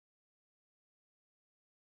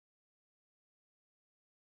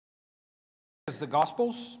the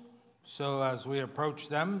Gospels. So as we approach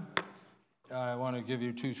them, I want to give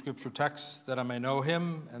you two scripture texts that I may know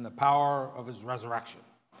him and the power of his resurrection.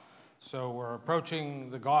 So we're approaching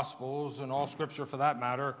the Gospels and all scripture for that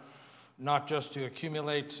matter, not just to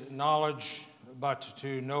accumulate knowledge, but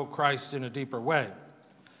to know Christ in a deeper way.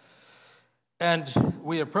 And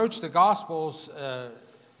we approach the Gospels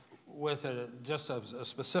with just a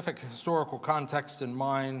specific historical context in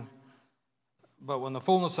mind. But when the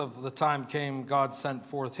fullness of the time came, God sent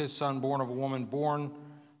forth his Son, born of a woman, born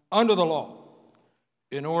under the law,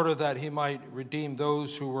 in order that he might redeem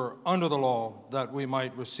those who were under the law, that we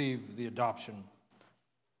might receive the adoption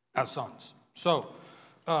as sons. So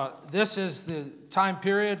this is the time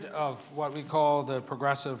period of what we call the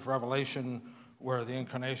progressive revelation, where the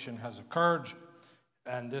incarnation has occurred,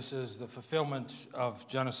 and this is the fulfillment of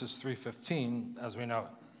Genesis 3:15 as we know it.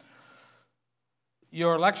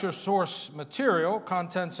 Your lecture source material,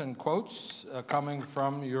 contents and quotes, coming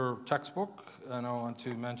from your textbook, and I want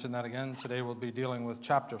to mention that again. Today we'll be dealing with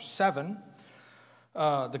chapter 7,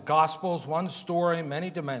 the Gospels, one story, many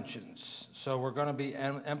dimensions. So we're going to be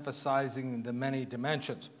emphasizing the many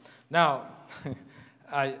dimensions. Now,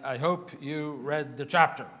 I hope you read the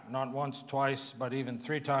chapter, not once, twice, but even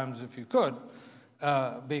 3 times if you could,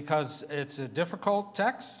 because it's a difficult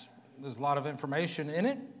text. There's a lot of information in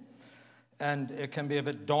it, and it can be a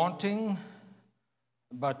bit daunting.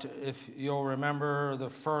 But if you'll remember the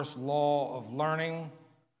first law of learning,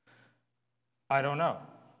 I don't know.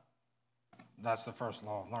 That's the first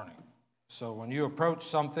law of learning. So when you approach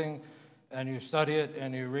something and you study it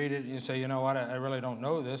and you read it and you say, you know what, I really don't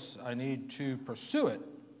know this, I need to pursue it.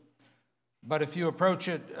 But if you approach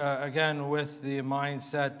it, again, with the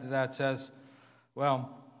mindset that says, well,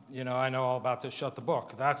 you know, I know all about this, shut the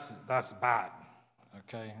book, that's bad.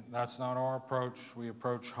 Okay, that's not our approach. We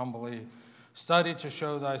approach humbly. Study to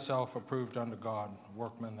show thyself approved unto God,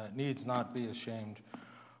 workman that needs not be ashamed,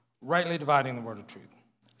 rightly dividing the word of truth.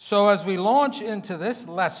 So as we launch into this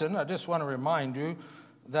lesson, I just want to remind you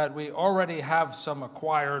that we already have some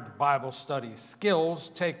acquired Bible study skills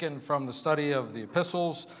taken from the study of the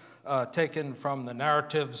epistles, taken from the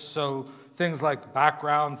narratives. So things like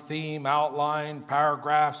background, theme, outline,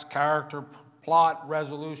 paragraphs, character, plot,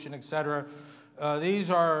 resolution, etc. These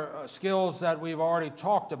are skills that we've already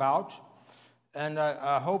talked about, and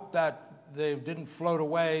I hope that they didn't float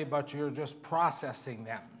away, but you're just processing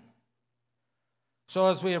them. So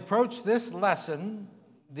as we approach this lesson,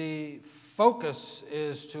 the focus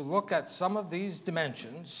is to look at some of these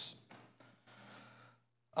dimensions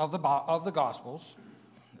of the Gospels.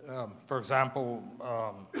 For example,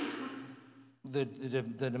 the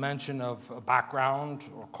dimension of background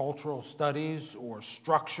or cultural studies or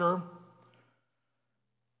structure.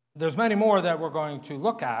 There's many more that we're going to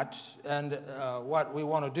look at, and what we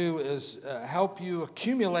want to do is help you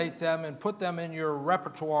accumulate them and put them in your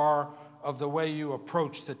repertoire of the way you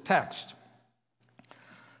approach the text.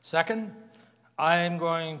 Second, I am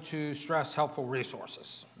going to stress helpful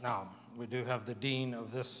resources. Now, we do have the dean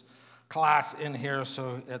of this class in here,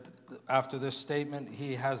 so after this statement,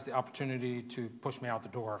 he has the opportunity to push me out the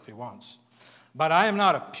door if he wants. But I am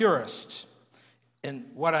not a purist. And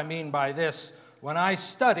what I mean by this, when I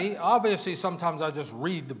study, obviously sometimes I just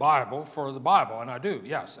read the Bible for the Bible, and I do,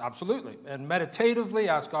 yes, absolutely. And meditatively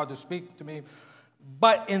ask God to speak to me.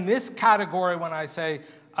 But in this category, when I say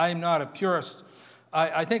I'm not a purist,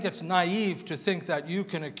 I think it's naive to think that you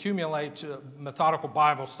can accumulate methodical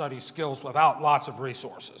Bible study skills without lots of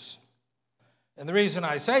resources. And the reason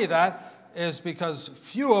I say that is because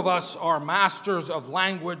few of us are masters of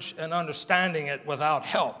language and understanding it without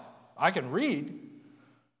help. I can read,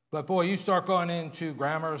 but boy, you start going into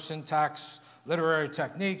grammar, syntax, literary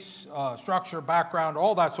techniques, structure, background,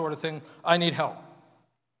 all that sort of thing, I need help.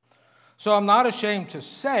 So I'm not ashamed to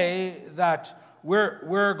say that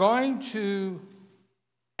we're going to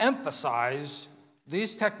emphasize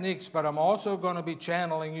these techniques, but I'm also going to be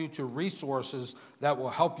channeling you to resources that will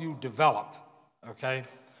help you develop, okay?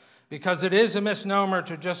 Because it is a misnomer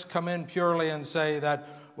to just come in purely and say that,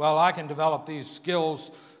 well, I can develop these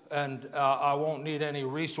skills and I won't need any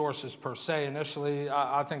resources per se initially.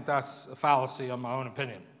 I think that's a fallacy in my own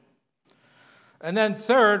opinion. And then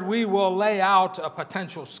third, we will lay out a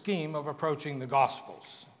potential scheme of approaching the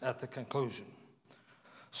Gospels at the conclusion.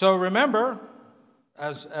 So remember,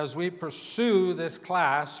 as we pursue this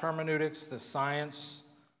class, Hermeneutics, the science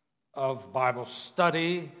of Bible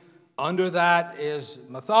study, under that is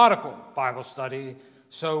methodical Bible study.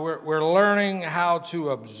 So we're learning how to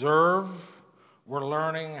observe, we're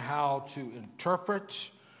learning how to interpret,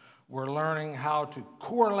 we're learning how to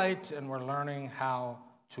correlate, and we're learning how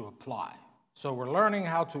to apply. So we're learning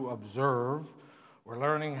how to observe, We're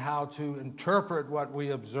learning how to interpret what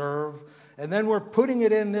we observe, and then we're putting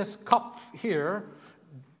it in this cup here,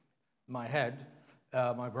 my head,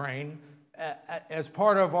 my brain, as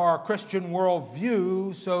part of our Christian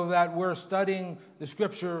worldview, so that we're studying the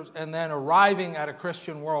Scriptures and then arriving at a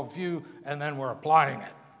Christian worldview, and then we're applying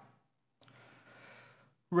it.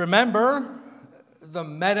 Remember the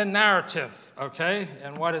meta-narrative, okay?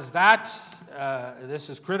 And what is that? This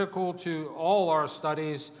is critical to all our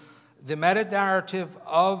studies. The meta-narrative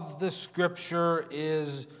of the Scripture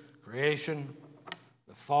is creation,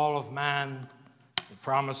 the fall of man, the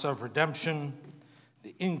promise of redemption,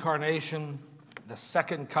 the incarnation, the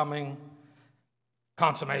second coming,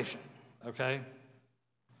 consummation, okay?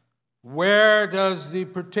 Where does the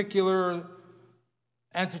particular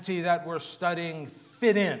entity that we're studying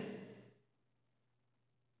fit in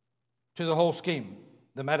to the whole scheme,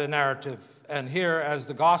 the meta-narrative? And here, as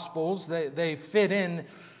the Gospels, they fit in,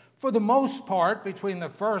 for the most part, between the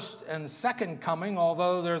first and second coming,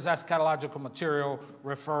 although there's eschatological material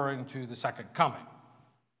referring to the second coming.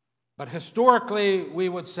 But historically, we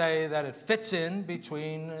would say that it fits in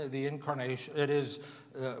between the incarnation. It is,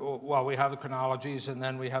 well, we have the chronologies, and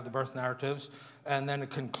then we have the birth narratives, and then it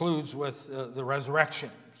concludes with the resurrection.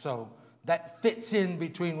 So that fits in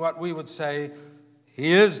between what we would say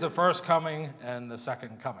he is the first coming and the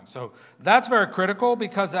second coming. So that's very critical,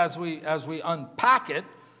 because as we unpack it,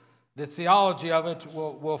 the theology of it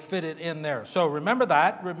will fit it in there. So remember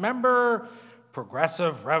that. Remember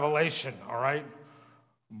progressive revelation, all right?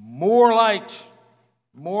 More light,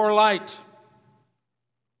 more light.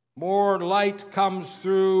 More light comes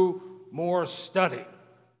through more study.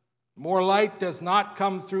 More light does not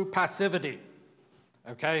come through passivity,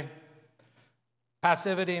 okay?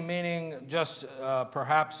 Passivity meaning just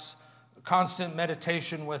perhaps constant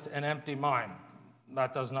meditation with an empty mind.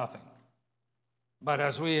 That does nothing. But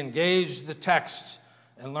as we engage the text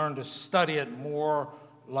and learn to study it, more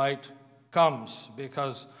light comes,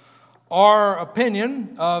 because our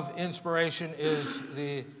opinion of inspiration is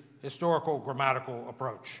the historical grammatical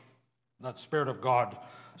approach. That Spirit of God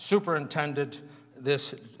superintended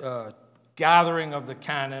this gathering of the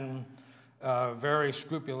canon very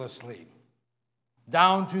scrupulously,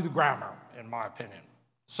 down to the grammar, in my opinion.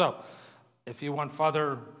 So, if you want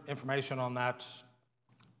further information on that,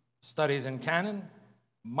 Studies in Canon,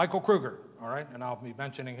 Michael Kruger, all right? And I'll be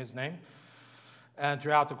mentioning his name. And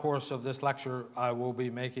throughout the course of this lecture, I will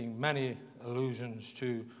be making many allusions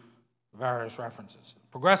to various references.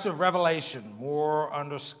 Progressive revelation, more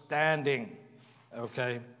understanding,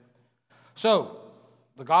 okay? So,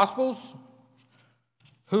 the Gospels,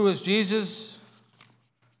 who is Jesus?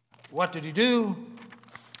 What did he do?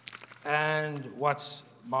 And what's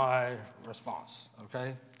my response,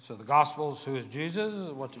 okay? So the Gospels, who is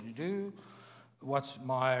Jesus? What did he do? What's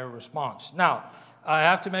my response? Now, I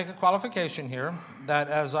have to make a qualification here that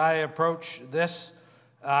as I approach this,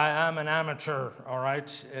 I am an amateur, all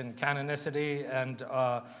right, in canonicity and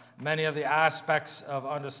many of the aspects of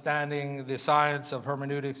understanding the science of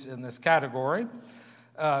hermeneutics in this category.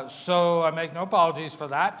 So I make no apologies for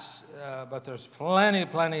that, but there's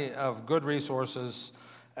plenty of good resources,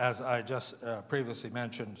 as I just previously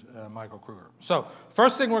mentioned, Michael Kruger. So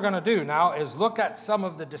first thing we're going to do now is look at some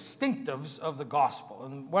of the distinctives of the gospel.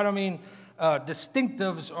 And what I mean,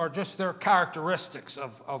 distinctives are just their characteristics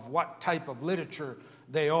of what type of literature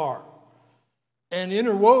they are. And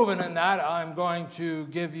interwoven in that, I'm going to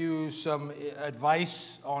give you some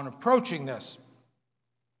advice on approaching this.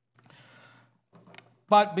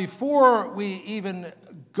 But before we even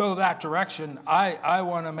go that direction, I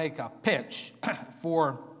want to make a pitch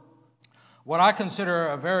for what I consider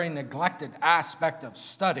a very neglected aspect of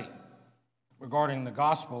study regarding the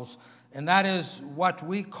Gospels, and that is what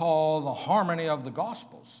we call the harmony of the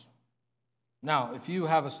Gospels. Now, if you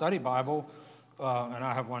have a study Bible, and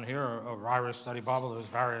I have one here, a Ryrie study Bible, there's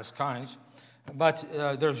various kinds, but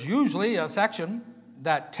there's usually a section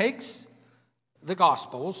that takes the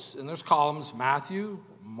Gospels, and there's columns, Matthew,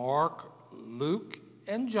 Mark, Luke,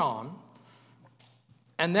 and John,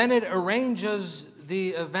 and then it arranges the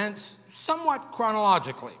events somewhat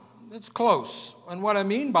chronologically. It's close. And what I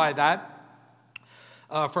mean by that,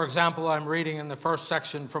 for example, I'm reading in the first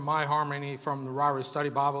section from my harmony from the Ryrie Study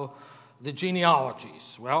Bible, the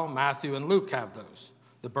genealogies. Well, Matthew and Luke have those.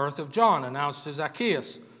 The birth of John announced to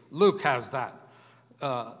Zacchaeus. Luke has that.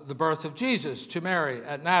 The birth of Jesus to Mary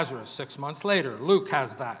at Nazareth 6 months later. Luke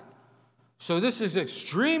has that. So this is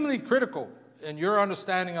extremely critical in your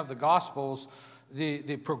understanding of the Gospels,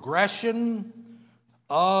 the progression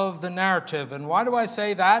of the narrative. And why do I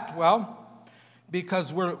say that? Well,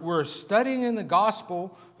 because we're studying in the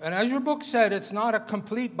gospel, and as your book said, it's not a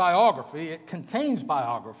complete biography. It contains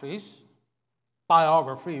biography,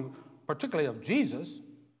 particularly of Jesus.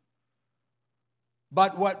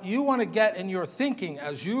 But what you want to get in your thinking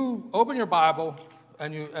as you open your Bible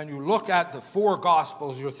and you look at the four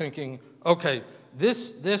Gospels, you're thinking, okay,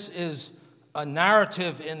 this is a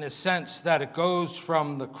narrative in the sense that it goes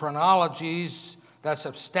from the chronologies that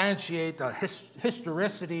substantiate the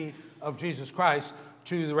historicity of Jesus Christ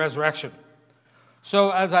to the resurrection. So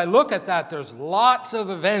as I look at that, there's lots of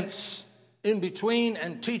events in between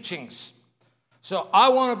and teachings. So I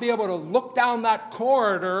want to be able to look down that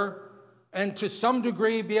corridor and to some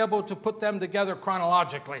degree be able to put them together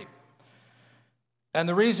chronologically. And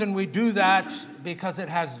the reason we do that, because it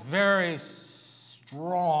has very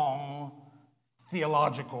strong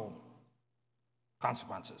theological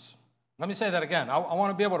consequences. Let me say that again. I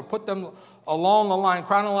want to be able to put them along the line.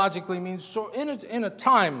 Chronologically means so in a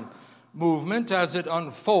time movement as it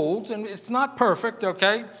unfolds, and it's not perfect,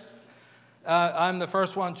 okay? I'm the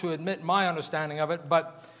first one to admit my understanding of it,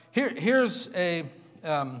 but here's a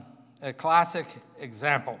classic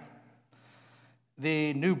example.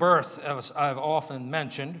 The new birth, as I've often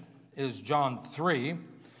mentioned, is John 3.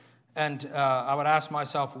 And I would ask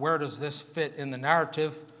myself, where does this fit in the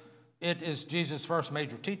narrative? It is Jesus' first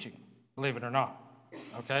major teaching, believe it or not.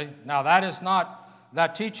 Okay? Now,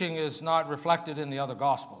 that teaching is not reflected in the other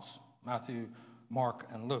Gospels, Matthew, Mark,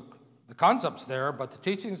 and Luke. The concept's there, but the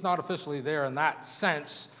teaching is not officially there in that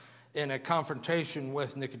sense in a confrontation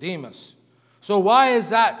with Nicodemus. So why is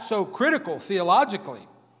that so critical theologically?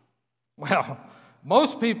 Well,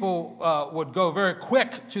 most people would go very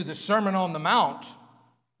quick to the Sermon on the Mount,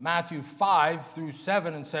 Matthew 5 through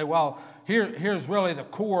 7, and say, well, here's really the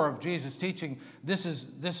core of Jesus' teaching. This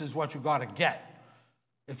is what you got to get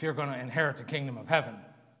if you're going to inherit the kingdom of heaven.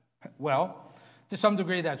 Well, to some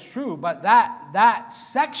degree that's true, but that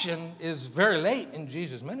section is very late in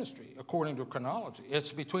Jesus' ministry, according to chronology.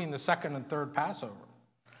 It's between the second and third Passover.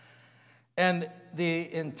 And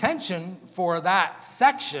the intention for that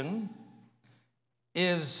section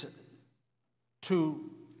is to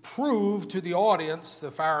prove to the audience, the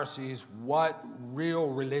Pharisees, what real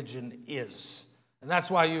religion is. And that's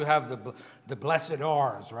why you have the blessed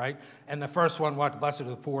R's, right? And the first one, what? Blessed are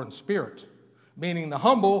the poor in spirit, meaning the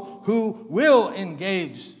humble who will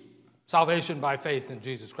engage salvation by faith in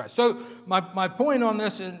Jesus Christ. So my point on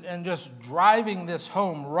this, and just driving this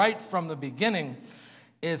home right from the beginning,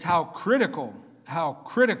 is how critical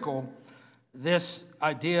this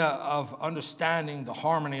idea of understanding the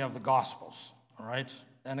harmony of the Gospels, all right?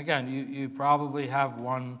 And again, you probably have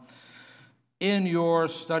one in your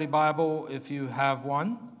study Bible if you have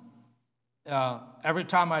one. Every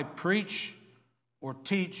time I preach or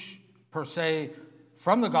teach, per se,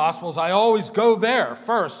 from the Gospels, I always go there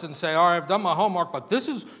first and say, all right, I've done my homework, but this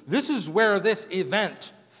is where this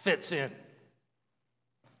event fits in.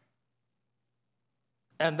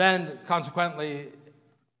 And then, consequently,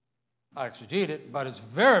 I exegete it, but it's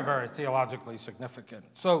very, very theologically significant.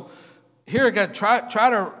 So here again, try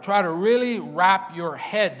to really wrap your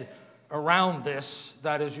head around this,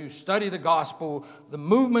 that as you study the gospel, the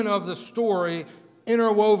movement of the story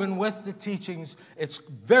interwoven with the teachings, it's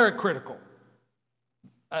very critical,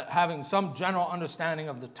 having some general understanding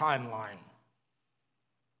of the timeline.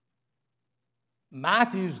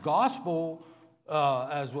 Matthew's gospel,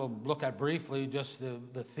 as we'll look at briefly, just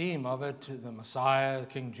the theme of it, the Messiah,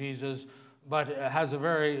 King Jesus, but it has a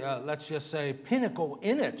very, let's just say, pinnacle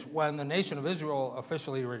in it when the nation of Israel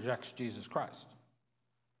officially rejects Jesus Christ.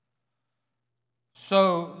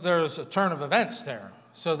 So there's a turn of events there.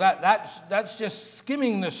 So that's just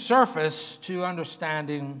skimming the surface to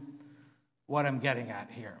understanding what I'm getting at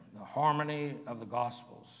here, the harmony of the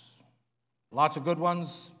Gospels. Lots of good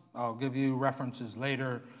ones. I'll give you references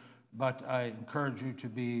later, but I encourage you to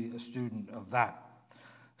be a student of that.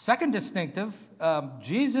 Second distinctive,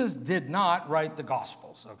 Jesus did not write the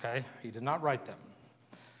Gospels, okay? He did not write them.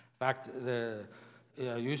 In fact, the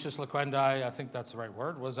Usus Loquendi, I think that's the right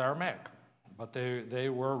word, was Aramaic, but they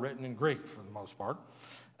were written in Greek for the most part.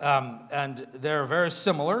 And they're very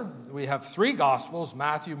similar. We have three Gospels,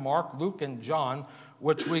 Matthew, Mark, Luke, and John,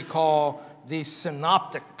 which we call the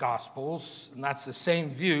synoptic Gospels, and that's the same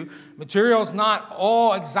view. Material's not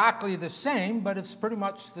all exactly the same, but it's pretty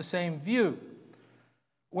much the same view.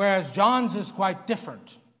 Whereas John's is quite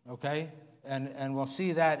different, okay? And we'll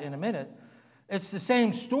see that in a minute. It's the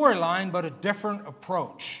same storyline, but a different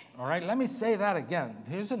approach, all right? Let me say that again.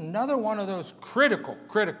 Here's another one of those critical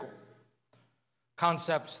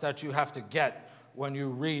concepts that you have to get when you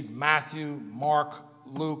read Matthew, Mark,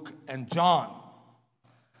 Luke, and John.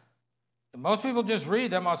 Most people just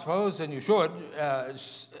read them, I suppose, and you should,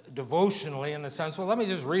 devotionally in the sense, well, let me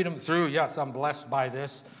just read them through. Yes, I'm blessed by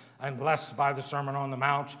this. I'm blessed by the Sermon on the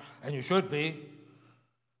Mount, and you should be.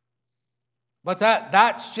 But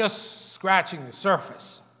that's just scratching the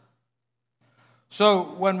surface. So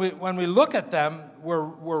when we look at them,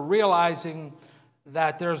 we're realizing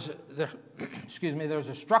that there's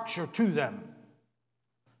a structure to them.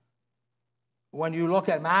 When you look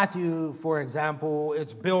at Matthew, for example,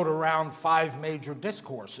 it's built around 5 major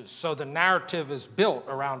discourses. So the narrative is built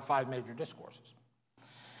around 5 major discourses.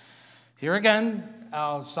 Here again,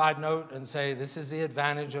 I'll side note and say this is the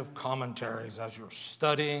advantage of commentaries. As you're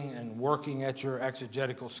studying and working at your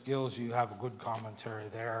exegetical skills, you have a good commentary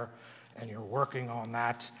there, and you're working on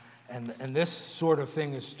that. And this sort of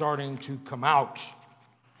thing is starting to come out.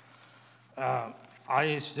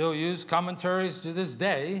 I still use commentaries to this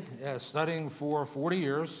day, studying for 40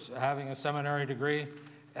 years, having a seminary degree.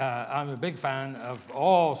 I'm a big fan of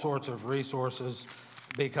all sorts of resources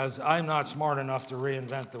because I'm not smart enough to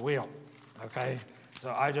reinvent the wheel, okay?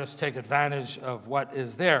 So I just take advantage of what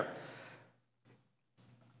is there.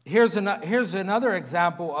 Here's another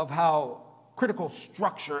example of how critical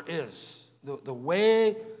structure is. The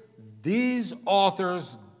way these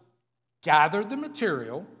authors gathered the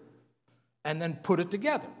material and then put it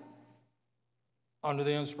together under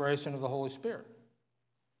the inspiration of the Holy Spirit.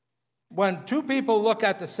 When 2 people look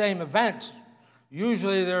at the same event,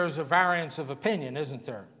 usually there's a variance of opinion, isn't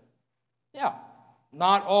there? Yeah,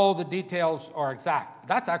 not all the details are exact.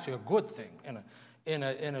 That's actually a good thing in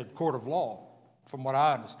a court of law, from what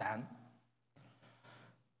I understand.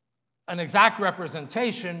 An exact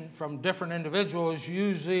representation from different individuals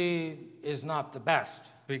usually is not the best,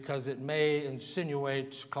 because it may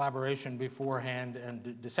insinuate collaboration beforehand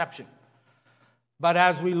and deception. But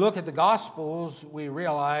as we look at the Gospels, we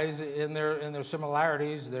realize in their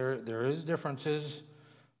similarities, there is differences,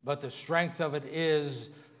 but the strength of it is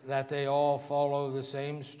that they all follow the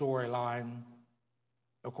same storyline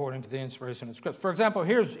according to the inspiration of Scripture. For example,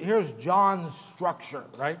 here's John's structure,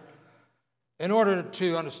 right? In order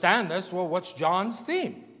to understand this, well, what's John's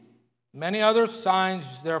theme? Many other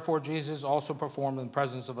signs, therefore, Jesus also performed in the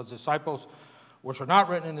presence of his disciples, which are not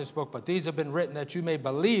written in this book, but these have been written that you may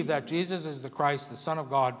believe that Jesus is the Christ, the Son of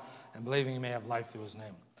God, and believing you may have life through his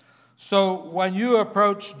name. So when you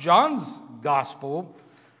approach John's gospel,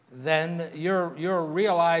 then you're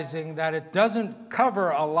realizing that it doesn't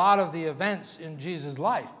cover a lot of the events in Jesus'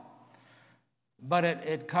 life, but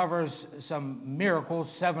it covers some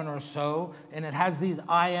miracles, 7 or so, and it has these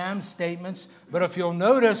I am statements. But if you'll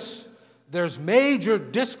notice, there's major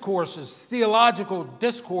discourses, theological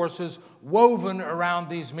discourses woven around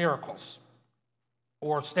these miracles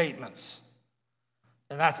or statements.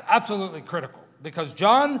 And that's absolutely critical because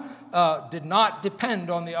John did not depend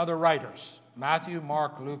on the other writers. Matthew,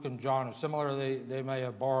 Mark, Luke, and John are similar. They may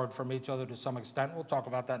have borrowed from each other to some extent. We'll talk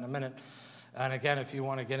about that in a minute. And again, if you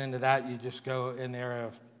want to get into that, you just go in the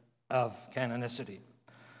area of canonicity.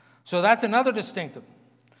 So that's another distinctive.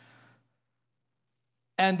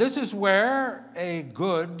 And this is where a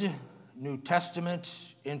good New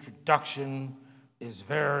Testament introduction is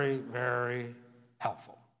very, very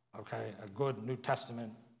helpful, okay? A good New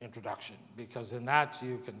Testament introduction, because in that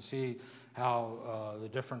you can see how the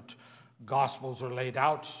different Gospels are laid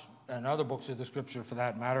out, and other books of the Scripture for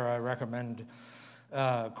that matter. I recommend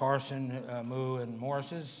Carson, Moo, and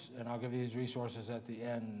Morris's, and I'll give you these resources at the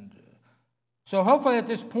end. So hopefully at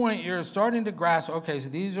this point you're starting to grasp, okay, so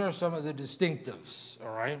these are some of the distinctives,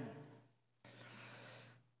 all right?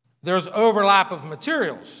 There's overlap of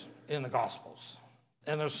materials in the Gospels,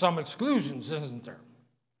 and there's some exclusions, isn't there?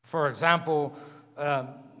 For example,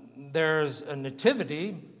 there's a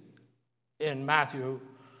nativity in Matthew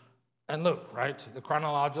and Luke, right? The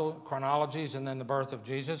chronologies and then the birth of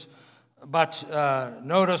Jesus. But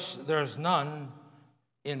notice there's none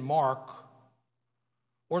in Mark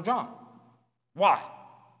or John. Why?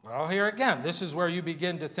 Well, here again, this is where you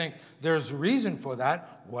begin to think there's a reason for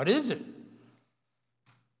that. What is it?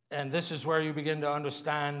 And this is where you begin to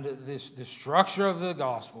understand the structure of the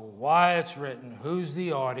gospel, why it's written, who's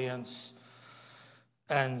the audience,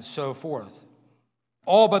 and so forth.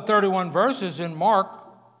 All but 31 verses in Mark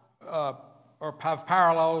have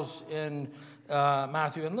parallels in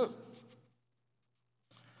Matthew and Luke.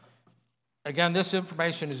 Again, this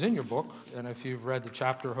information is in your book, and if you've read the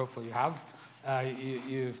chapter, hopefully you have.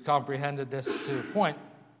 You've comprehended this to a point.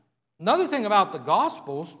 Another thing about the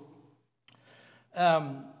Gospels,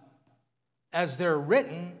 as they're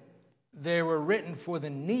written, they were written for the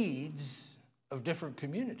needs of different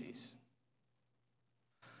communities.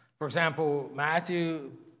 For example,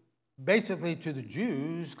 Matthew basically to the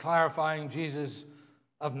Jews, clarifying Jesus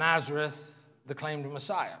of Nazareth, the claimed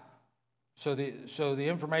Messiah. So the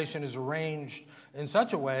information is arranged in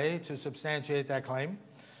such a way to substantiate that claim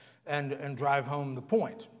and drive home the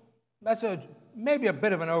point. That's maybe a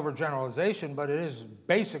bit of an overgeneralization, but it is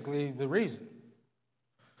basically the reason.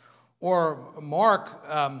 Or Mark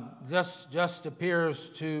just appears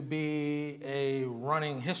to be a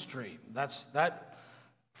running history. That,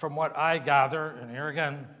 from what I gather, and here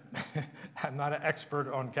again, I'm not an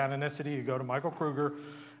expert on canonicity. You go to Michael Kruger,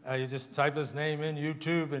 you just type his name in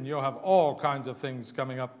YouTube, and you'll have all kinds of things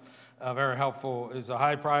coming up. Very helpful. He's a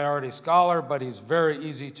high priority scholar, but he's very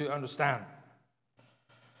easy to understand.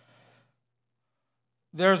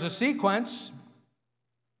 There's a sequence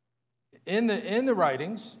in the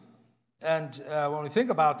writings, and when we think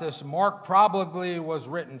about this, Mark probably was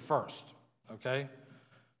written first, okay?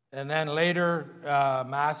 And then later,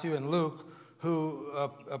 Matthew and Luke, who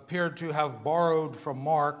appeared to have borrowed from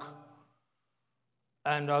Mark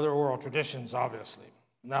and other oral traditions, obviously.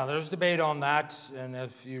 Now, there's debate on that, and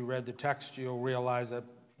if you read the text, you'll realize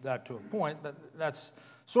that to a point, but that's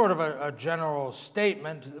sort of a general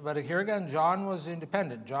statement. But here again, John was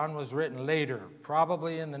independent. John was written later,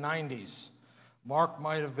 probably in the 90s. Mark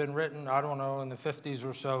might have been written, I don't know, in the 50s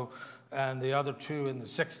or so, and the other two in the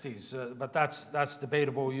 60s. But that's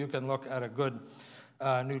debatable. You can look at a good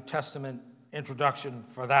New Testament introduction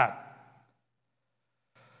for that.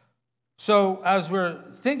 So as we're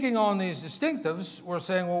thinking on these distinctives, we're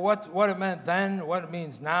saying, well, what it meant then, what it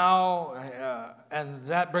means now, and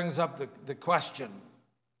that brings up the question,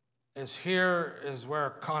 here is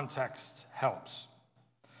where context helps.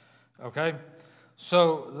 Okay?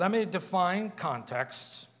 So let me define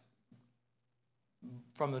context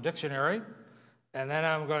from the dictionary, and then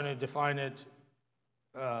I'm going to define it,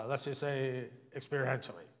 let's just say,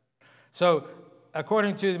 experientially. So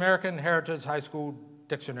according to the American Heritage High School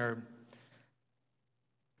Dictionary,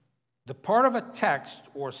 the part of a text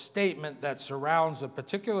or statement that surrounds a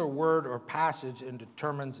particular word or passage and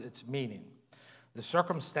determines its meaning, the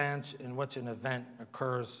circumstance in which an event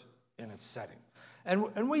occurs in its setting.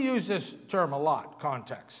 And we use this term a lot,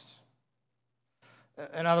 context.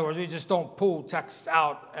 In other words, we just don't pull texts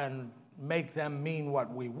out and make them mean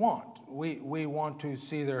what we want. We want to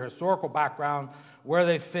see their historical background, where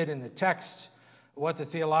they fit in the text, what the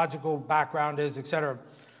theological background is, etc.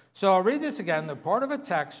 So I'll read this again. The part of a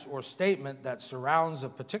text or statement that surrounds a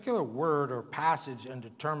particular word or passage and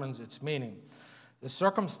determines its meaning. The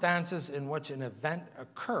circumstances in which an event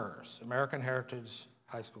occurs. American Heritage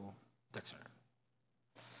High School Dictionary.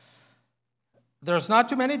 There's not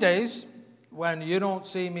too many days when you don't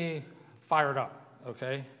see me fired up,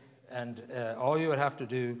 okay? And all you would have to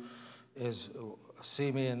do is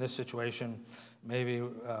see me in this situation, maybe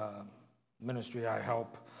ministry I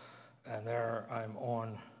help, and there I'm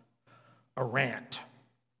on a rant.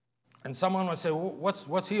 And someone would say, well,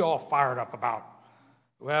 what's he all fired up about?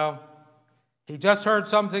 Well, he just heard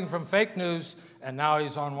something from fake news, and now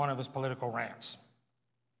he's on one of his political rants.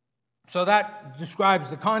 So that describes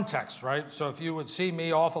the context, right? So if you would see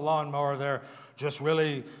me off a lawnmower there, just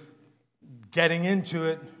really getting into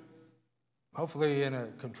it, hopefully in a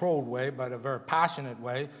controlled way, but a very passionate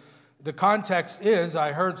way, the context is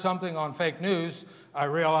I heard something on fake news. I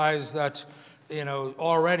realized that,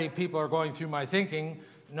 already people are going through my thinking.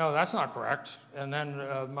 No, that's not correct. And then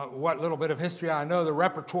what little bit of history I know, the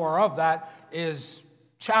repertoire of that is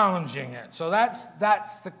challenging it. So that's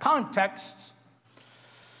the context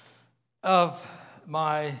of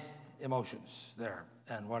my emotions there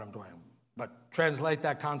and what I'm doing. But translate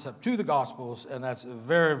that concept to the Gospels, and that's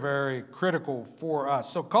very, very critical for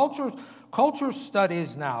us. So culture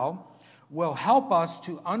studies now will help us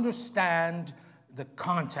to understand the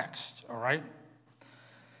context, all right?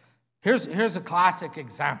 Here's a classic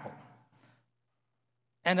example.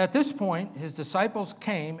 And at this point, his disciples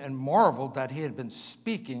came and marveled that he had been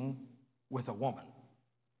speaking with a woman.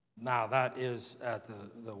 Now, that is at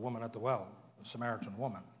the woman at the well, the Samaritan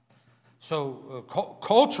woman. So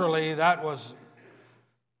culturally, that was,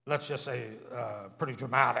 let's just say, pretty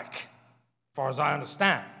dramatic, as far as I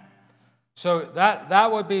understand. So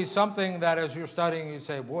that would be something that as you're studying, you'd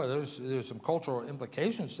say, boy, there's some cultural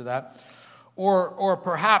implications to that. Or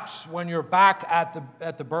perhaps when you're back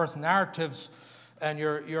at the birth narratives and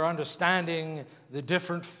you're understanding the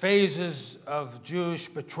different phases of Jewish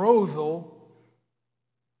betrothal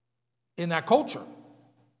in that culture.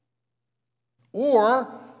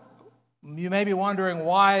 Or you may be wondering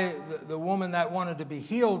why the woman that wanted to be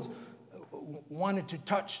healed wanted to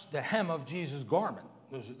touch the hem of Jesus' garment.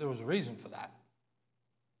 There was a reason for that.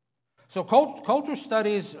 So culture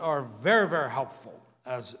studies are very, very helpful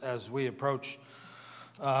as we approach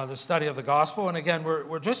the study of the gospel. And again,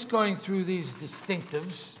 we're just going through these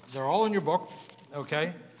distinctives. They're all in your book,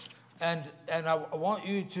 okay? And I want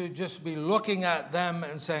you to just be looking at them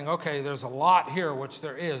and saying, okay, there's a lot here, which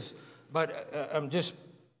there is, but I'm just,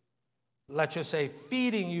 let's just say,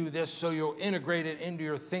 feeding you this so you'll integrate it into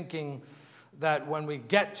your thinking, that when we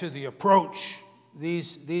get to the approach,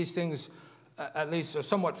 these things at least are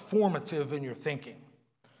somewhat formative in your thinking.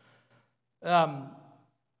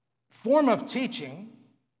 Form of teaching,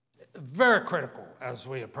 very critical as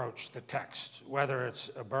we approach the text, whether it's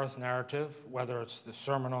a birth narrative, whether it's the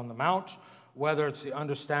Sermon on the Mount, whether it's the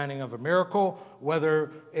understanding of a miracle,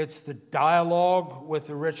 whether it's the dialogue with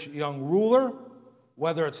the rich young ruler,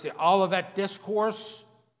 whether it's the Olivet Discourse,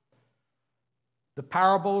 the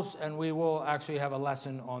parables, and we will actually have a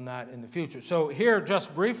lesson on that in the future. So here,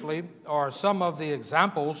 just briefly, are some of the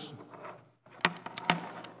examples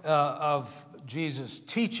of Jesus'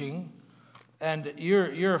 teaching. And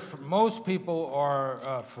most people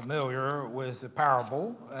are familiar with the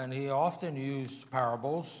parable, and he often used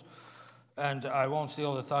parables. And I won't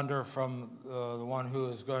steal the thunder from the one who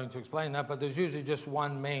is going to explain that, but there's usually just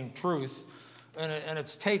one main truth, and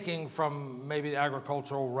it's taking from maybe the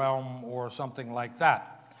agricultural realm or something like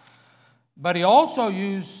that. But he also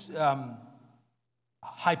used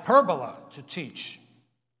hyperbola to teach.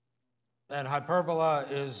 And hyperbola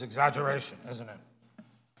is exaggeration, isn't it?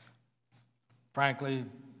 Frankly,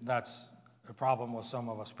 that's a problem with some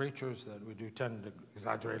of us preachers, that we do tend to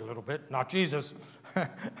exaggerate a little bit. Not Jesus,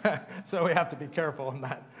 so we have to be careful on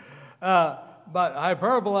that. But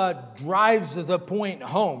hyperbola drives the point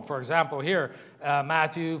home. For example, here,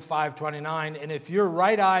 Matthew 5:29, and if your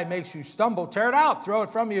right eye makes you stumble, tear it out, throw it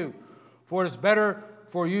from you. For it is better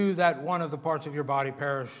for you that one of the parts of your body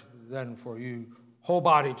perish than for you whole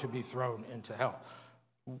body to be thrown into hell.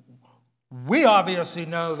 We obviously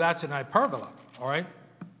know that's an hyperbola, all right?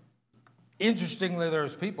 Interestingly,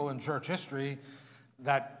 there's people in church history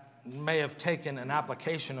that may have taken an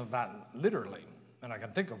application of that literally. And I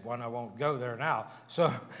can think of one, I won't go there now.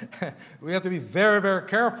 So we have to be very, very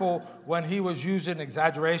careful when he was using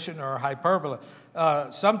exaggeration or hyperbole.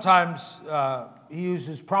 Sometimes he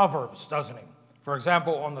uses proverbs, doesn't he? For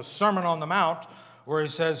example, on the Sermon on the Mount, where he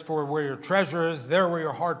says, for where your treasure is, there will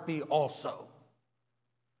your heart be also.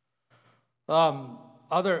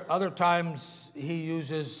 Other times he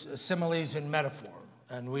uses similes and metaphor,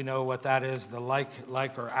 and we know what that is, the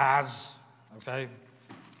like or as, okay?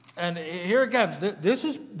 And here again, this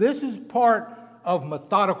is part of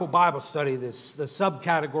methodical Bible study, the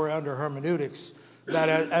subcategory under hermeneutics, that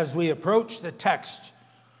as we approach the text,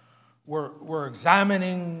 we're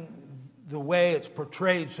examining the way it's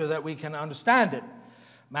portrayed so that we can understand it.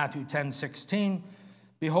 Matthew 10:16,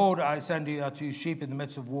 behold, I send you to you sheep in the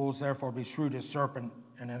midst of wolves, therefore be shrewd as serpent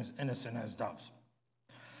and as innocent as doves.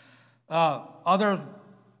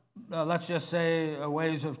 Let's just say,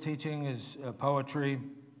 ways of teaching is poetry.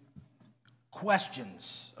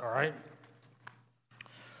 Questions, all right?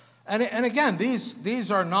 And again,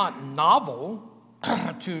 these are not novel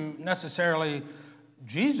to necessarily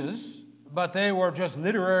Jesus, but they were just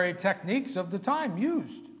literary techniques of the time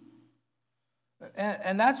used.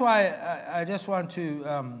 And that's why I just want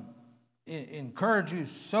to encourage you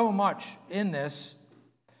so much in this,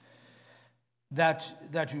 that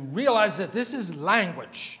you realize that this is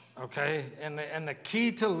language. Okay, and the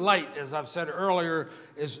key to light, as I've said earlier,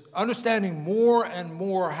 is understanding more and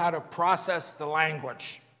more how to process the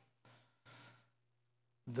language.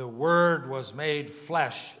 The Word was made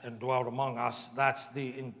flesh and dwelt among us. That's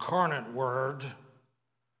the incarnate Word.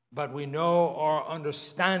 But we know our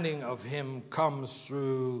understanding of Him comes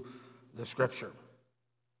through the Scripture.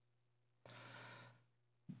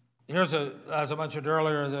 Here's, as I mentioned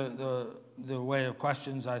earlier, the way of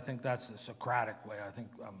questions. I think that's the Socratic way. I think,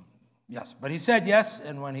 yes. But he said yes,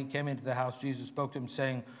 and when he came into the house, Jesus spoke to him,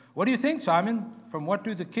 saying, what do you think, Simon? From what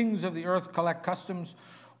do the kings of the earth collect customs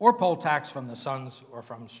or poll tax, from the sons or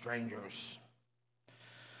from strangers?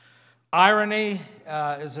 Irony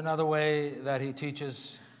is another way that he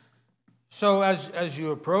teaches. So as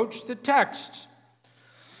you approach the text,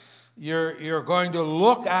 you're going to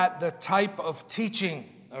look at the type of teaching.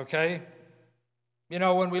 Okay, you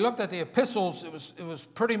know, when we looked at the epistles, it was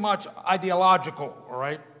pretty much ideological, all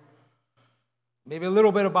right? Maybe a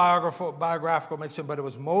little bit of biographical mixed in, but it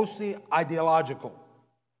was mostly ideological.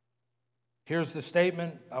 Here's the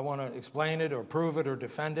statement, I want to explain it or prove it or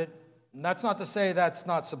defend it. And that's not to say that's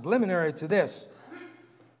not subliminary to this,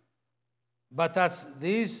 but that's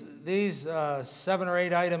these 7 or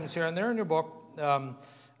 8 items here, and they're in your book,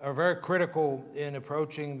 are very critical in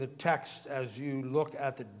approaching the text as you look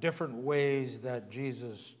at the different ways that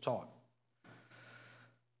Jesus taught.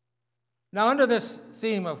 Now, under this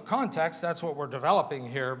theme of context, that's what we're developing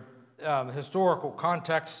here, historical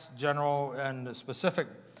context, general and specific.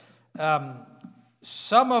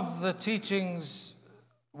 Some of the teachings,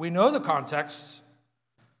 we know the context,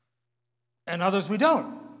 and others we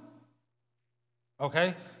don't.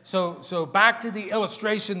 Okay? So back to the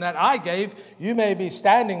illustration that I gave, you may be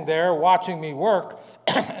standing there watching me work,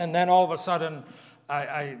 and then all of a sudden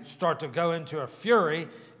I start to go into a fury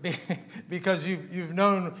because you've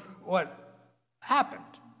known what happened.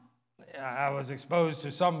 I was exposed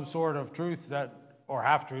to some sort of truth or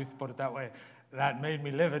half-truth, put it that way, that made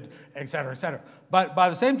me livid, et cetera, et cetera. But by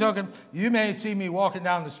the same token, you may see me walking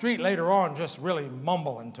down the street later on just really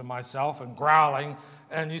mumbling to myself and growling,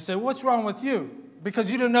 and you say, what's wrong with you?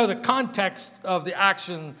 Because you didn't know the context of the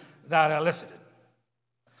action that elicited.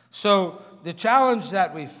 So the challenge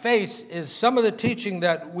that we face is some of the teaching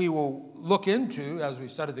that we will look into as we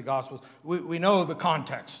study the Gospels. We know the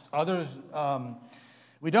context. Others,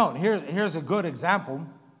 we don't. Here's a good example.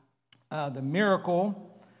 The miracle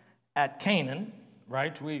at Canaan,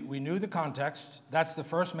 right? We knew the context. That's the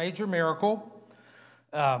first major miracle.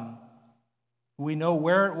 We know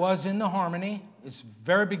where it was in the harmony. It's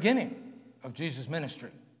very beginning of Jesus' ministry.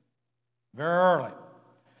 Very early.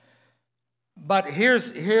 But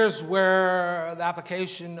here's where the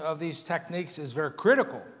application of these techniques is very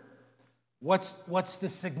critical. What's the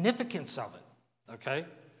significance of it? Okay?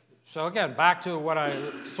 So again, back to what I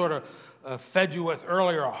sort of fed you with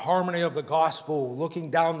earlier, a harmony of the gospel, looking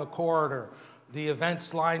down the corridor, the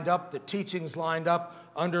events lined up, the teachings lined up,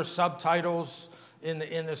 under subtitles in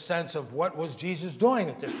the sense of what was Jesus doing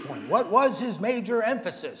at this point? What was his major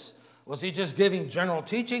emphasis? Was he just giving general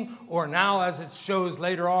teaching, or now, as it shows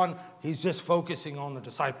later on, he's just focusing on the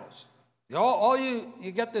disciples?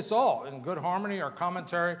 You get this all in good harmony or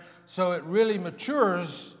commentary, so it really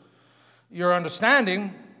matures your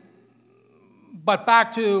understanding. But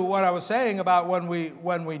back to what I was saying about when we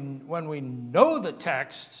know the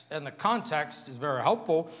text, and the context is very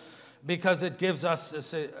helpful because it gives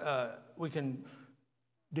us we can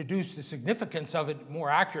deduce the significance of it more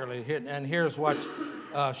accurately. And here's what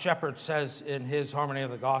Shepherd says in his Harmony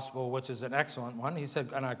of the Gospel, which is an excellent one. He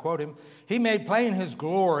said, and I quote him, "He made plain his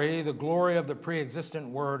glory, the glory of the pre-existent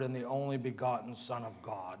Word and the only begotten Son of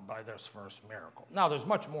God by this first miracle." Now, there's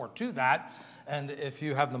much more to that, and if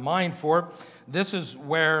you have the mind for it, this is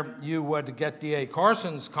where you would get D.A.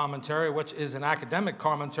 Carson's commentary, which is an academic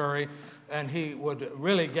commentary, and he would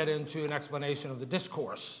really get into an explanation of the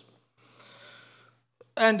discourse.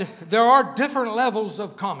 And there are different levels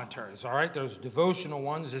of commentaries, all right? There's devotional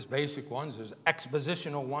ones, there's basic ones, there's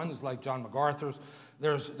expositional ones like John MacArthur's,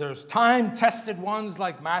 there's time-tested ones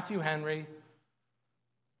like Matthew Henry.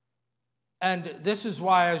 And this is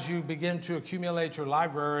why as you begin to accumulate your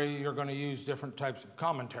library, you're going to use different types of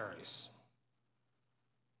commentaries.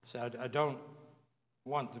 So I don't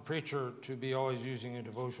want the preacher to be always using a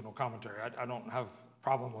devotional commentary. I don't have a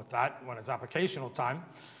problem with that when it's applicational time.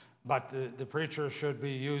 But the preacher should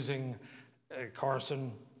be using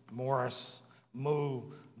Carson, Morris, Moo,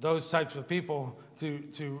 those types of people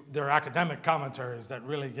to their academic commentaries that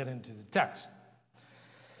really get into the text.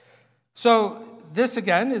 So this,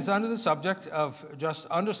 again, is under the subject of just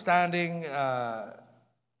understanding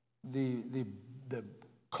the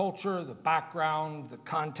culture, the background, the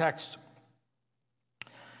context.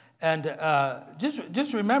 And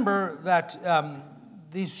just remember that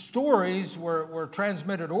these stories were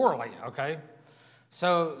transmitted orally, okay?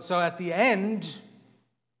 So at the end,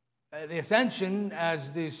 the ascension,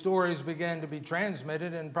 as these stories began to be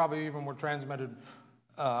transmitted, and probably even were transmitted,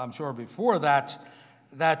 I'm sure, before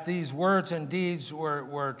that these words and deeds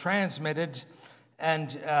were transmitted, and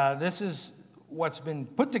this is what's been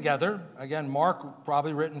put together. Again, Mark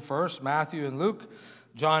probably written first, Matthew and Luke,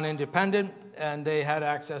 John independent, and they had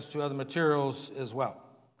access to other materials as well.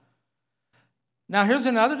 Now, here's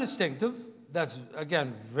another distinctive that's,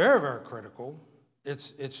 again, very, very critical.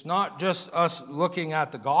 It's not just us looking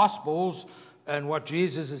at the Gospels and what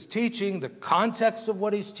Jesus is teaching, the context of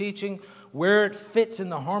what he's teaching, where it fits in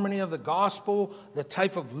the harmony of the Gospel, the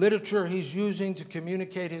type of literature he's using to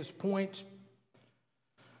communicate his point.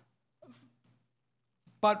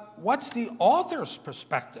 But what's the author's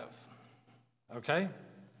perspective? Okay?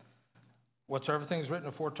 Whatsoever things written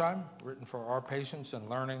aforetime, written for our patience and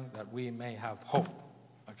learning, that we may have hope.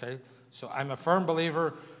 Okay? So I'm a firm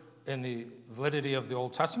believer in the validity of the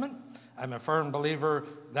Old Testament. I'm a firm believer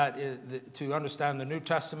that to understand the New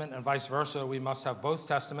Testament and vice versa, we must have both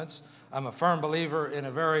Testaments. I'm a firm believer in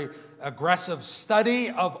a very aggressive study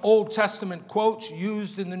of Old Testament quotes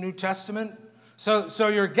used in the New Testament. So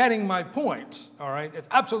you're getting my point, all right? It's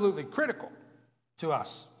absolutely critical to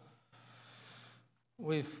us.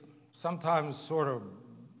 We've sometimes sort of,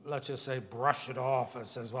 let's just say, brush it off and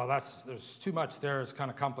says, well, there's too much there, it's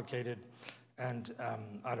kind of complicated, and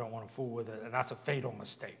I don't want to fool with it, and that's a fatal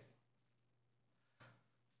mistake.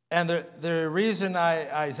 And the reason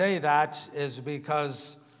I say that is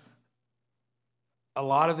because a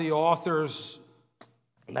lot of the authors,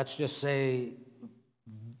 let's just say,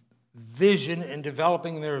 vision and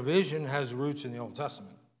developing their vision has roots in the Old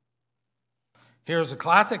Testament. Here's a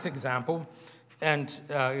classic example, and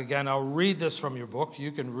again, I'll read this from your book.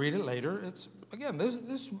 You can read it later. Again,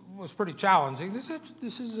 this was pretty challenging.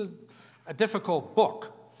 This is a difficult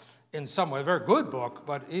book in some way, a very good book,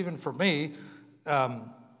 but even for me,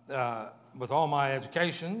 with all my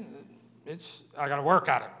education, I got to work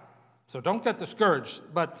at it. So don't get discouraged.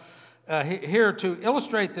 But here to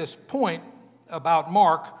illustrate this point about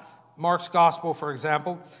Mark's gospel, for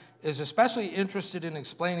example, is especially interested in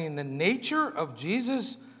explaining the nature of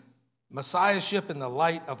Jesus' messiahship in the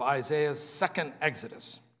light of Isaiah's second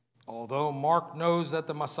Exodus. Although Mark knows that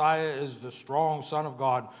the Messiah is the strong Son of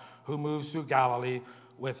God who moves through Galilee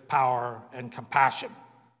with power and compassion,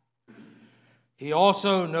 he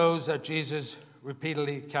also knows that Jesus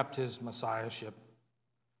repeatedly kept his messiahship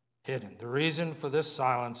hidden. The reason for this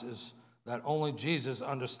silence is that only Jesus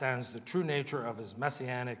understands the true nature of his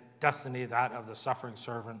messianic destiny, that of the suffering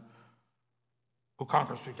servant who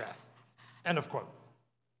conquers through death. End of quote.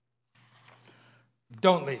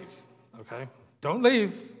 Don't leave, okay? Don't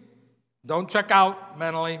leave. Don't check out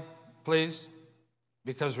mentally, please,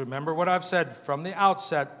 because remember what I've said from the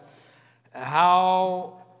outset,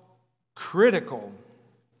 how critical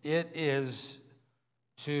it is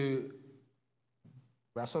to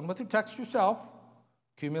wrestle with your text yourself,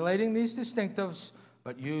 accumulating these distinctives,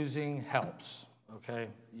 but using helps, okay?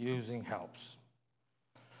 Using helps.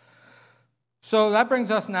 So that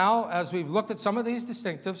brings us now, as we've looked at some of these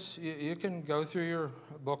distinctives, you can go through your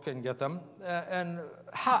book and get them, and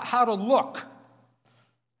how to look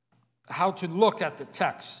at the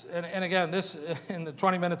text. And again, this, in the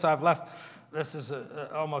 20 minutes I've left, this is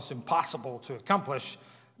almost impossible to accomplish,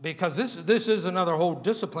 because this is another whole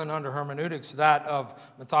discipline under hermeneutics, that of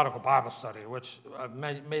methodical Bible study, which I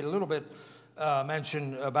made a little bit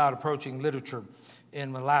mention about approaching literature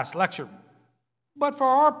in my last lecture. But for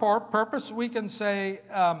our purpose, we can say,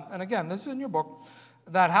 and again, this is in your book,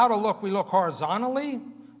 that how to look, we look horizontally,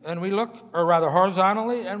 and we look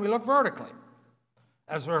vertically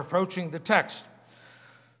as we're approaching the text.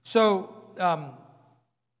 So,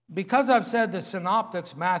 because I've said the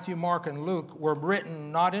synoptics, Matthew, Mark, and Luke, were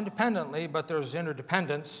written not independently, but there's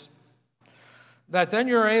interdependence, that then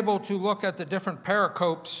you're able to look at the different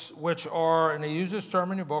pericopes, which are, and they use this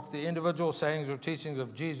term in your book, the individual sayings or teachings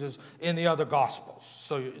of Jesus in the other Gospels.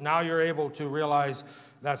 So now you're able to realize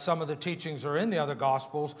that some of the teachings are in the other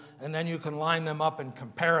Gospels, and then you can line them up and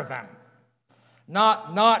compare them.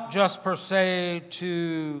 Not just per se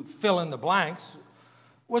to fill in the blanks,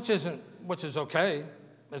 which is okay.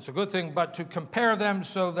 It's a good thing, but to compare them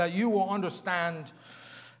so that you will understand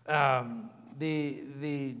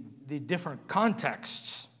the different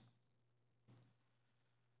contexts,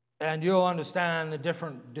 and you'll understand the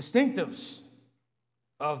different distinctives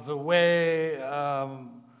of the way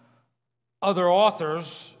other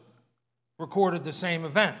authors recorded the same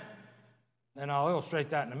event. And I'll illustrate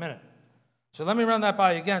that in a minute. So let me run that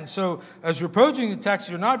by you again. So as you're approaching the text,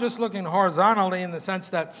 you're not just looking horizontally in the sense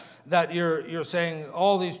that you're saying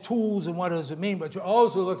all these tools and what does it mean, but you're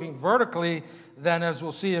also looking vertically then, as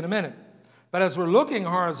we'll see in a minute. But as we're looking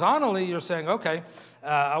horizontally, you're saying, okay,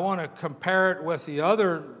 I want to compare it with the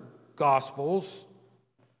other Gospels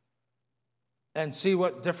and see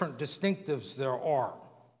what different distinctives there are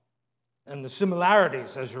and the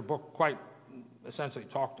similarities, as your book quite essentially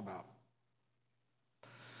talked about.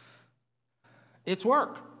 It's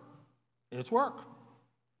work. It's work.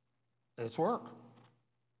 It's work.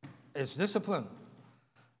 It's discipline.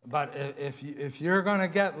 But if you're going to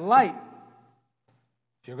get light,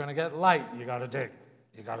 you got to dig.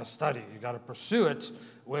 You got to study. You got to pursue it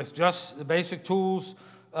with just the basic tools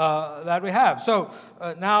that we have. So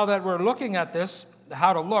now that we're looking at this,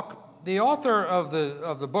 how to look, the author of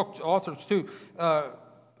the book, authors too,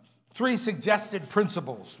 3 suggested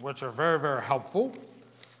principles, which are very, very helpful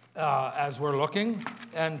as we're looking.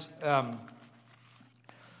 And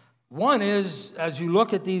one is, as you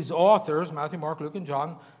look at these authors, Matthew, Mark, Luke, and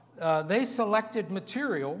John, they selected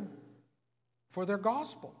material for their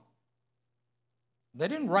gospel. They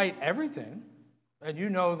didn't write everything. And you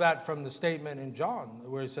know that from the statement in John,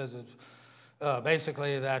 where he says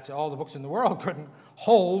basically that all the books in the world couldn't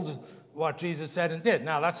hold what Jesus said and did.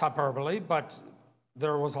 Now, that's hyperbole, but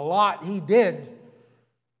there was a lot he did.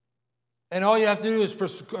 And all you have to do is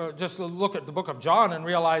just look at the book of John and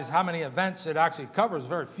realize how many events it actually covers.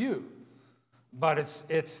 Very few. But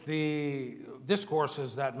it's the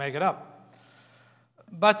discourses that make it up.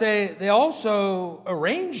 But they also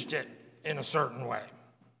arranged it in a certain way.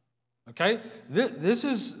 Okay? This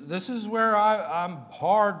is where I'm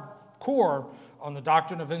hardcore on the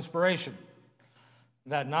doctrine of inspiration.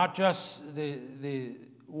 That not just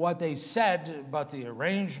what they said, but the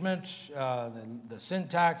arrangement, the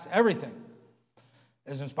syntax, everything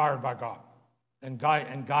is inspired by God and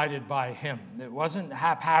guided by Him. It wasn't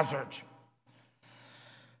haphazard.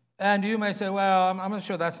 And you may say, well, I'm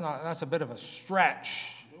sure that's a bit of a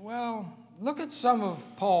stretch. Well, look at some of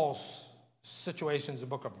Paul's situations in the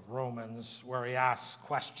book of Romans where he asks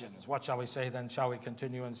questions. What shall we say then? Shall we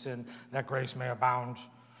continue in sin that grace may abound?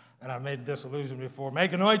 And I've made this allusion before.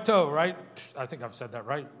 Meganoito, right? I think I've said that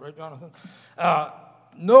right, Jonathan?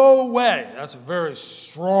 No way. That's a very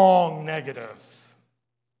strong negative.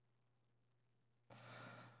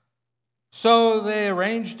 So they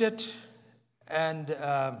arranged it, and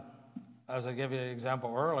as I gave you an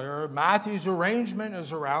example earlier, Matthew's arrangement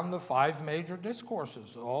is around the 5 major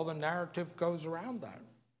discourses. All the narrative goes around that.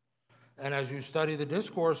 And as you study the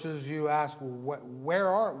discourses, you ask,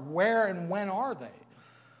 where and when are they?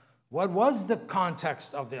 What was the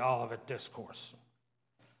context of the Olivet Discourse?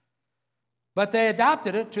 But they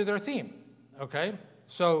adapted it to their theme, okay?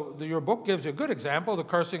 So your book gives you a good example, the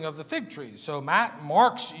cursing of the fig tree. So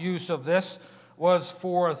Mark's use of this was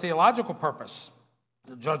for a theological purpose,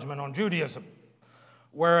 the judgment on Judaism,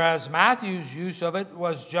 whereas Matthew's use of it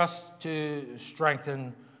was just to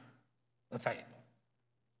strengthen the faith.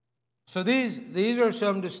 So these are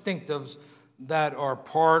some distinctives that are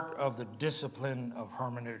part of the discipline of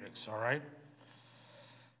hermeneutics, all right?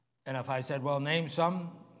 And if I said, well, name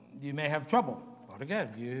some, you may have trouble. But again,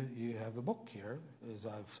 you have a book here. As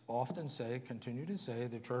I often say, continue to say,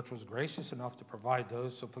 the church was gracious enough to provide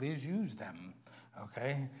those, so please use them,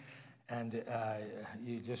 okay? And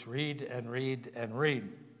you just read and read and read.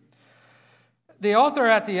 The author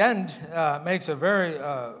at the end makes a very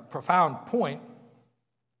profound point.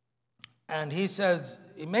 And he says,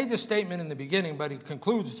 he made this statement in the beginning, but he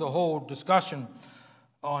concludes the whole discussion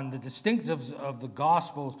on the distinctives of the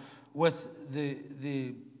Gospels with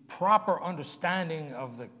the proper understanding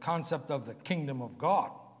of the concept of the kingdom of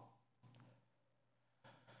God.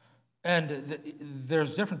 And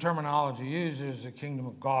there's different terminology used. There's the kingdom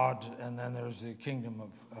of God, and then there's the kingdom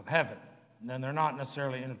of heaven. And they're not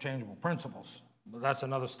necessarily interchangeable principles. But that's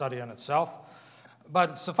another study on itself.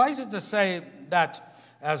 But suffice it to say that,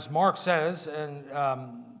 as Mark says in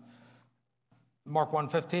Mark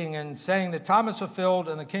 1:15, and saying the time is fulfilled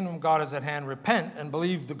and the kingdom of God is at hand, repent and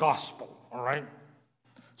believe the gospel, all right?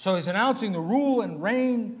 So he's announcing the rule and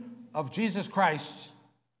reign of Jesus Christ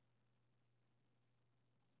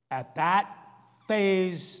at that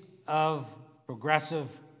phase of progressive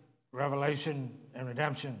revelation and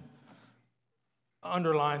redemption.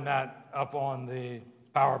 Underline that up on the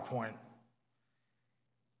PowerPoint.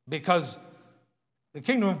 Because the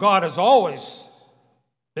kingdom of God has always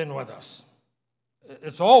been with us.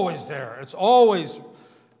 It's always there. It's always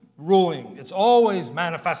ruling. It's always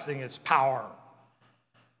manifesting its power.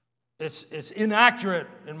 It's inaccurate,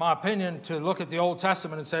 in my opinion, to look at the Old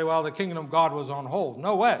Testament and say, well, the kingdom of God was on hold.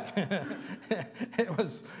 No way. It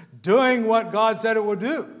was doing what God said it would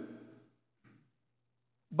do.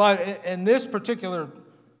 But in this particular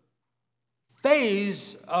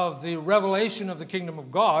phase of the revelation of the kingdom of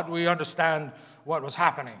God, we understand what was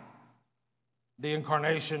happening. The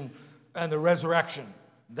incarnation and the resurrection,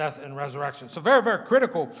 death and resurrection. So very, very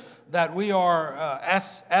critical that we are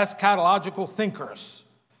eschatological thinkers.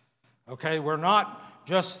 Okay, we're not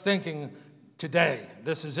just thinking today,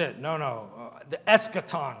 this is it. No. The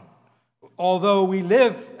eschaton. Although we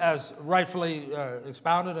live as rightfully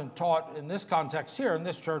expounded and taught in this context here in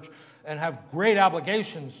this church and have great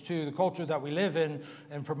obligations to the culture that we live in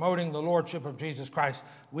promoting the lordship of Jesus Christ,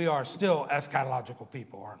 we are still eschatological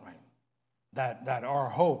people, aren't we? That our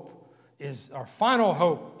hope is, our final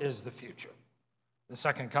hope is the future, the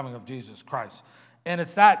second coming of Jesus Christ. And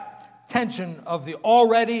it's that tension of the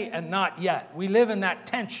already and not yet. We live in that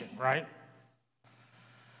tension, right?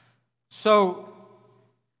 So,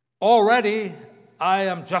 already I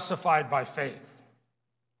am justified by faith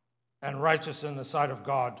and righteous in the sight of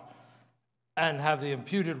God and have the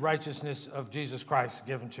imputed righteousness of Jesus Christ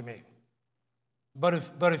given to me. But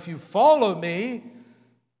if you follow me,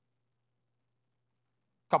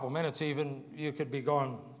 a couple minutes even, you could be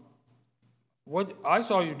going, "What? I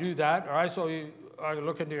saw you do that," or I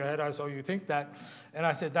look into your head, "I saw you think that." And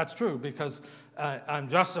I said, that's true, because I'm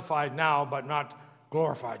justified now, but not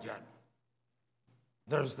glorified yet.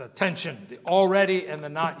 There's the tension. The already and the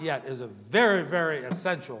not yet is a very, very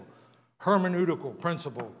essential hermeneutical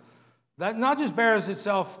principle that not just bears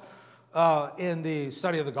itself in the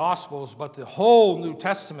study of the Gospels, but the whole New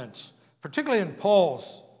Testament, particularly in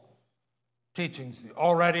Paul's teachings. The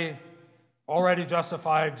already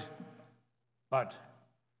justified, but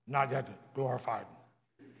not yet glorified.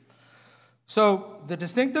 So the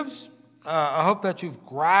distinctives, I hope that you've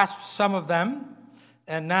grasped some of them.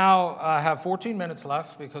 And now I have 14 minutes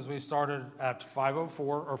left because we started at 5:04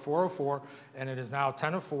 or 4:04, and it is now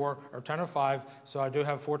 10:04 or 10:05, so I do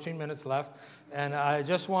have 14 minutes left. And I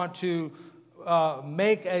just want to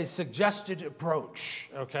make a suggested approach,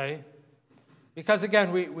 okay? Because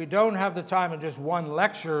again, we don't have the time in just one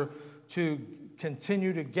lecture to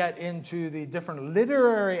continue to get into the different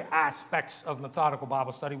literary aspects of methodical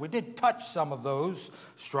Bible study. We did touch some of those: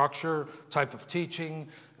 structure, type of teaching,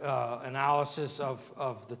 analysis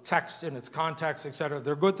of the text in its context, etc.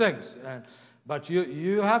 They're good things, but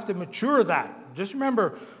you have to mature that. Just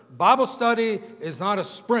remember, Bible study is not a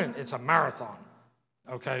sprint, it's a marathon,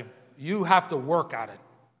 okay? You have to work at it.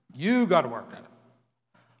 You got to work at it.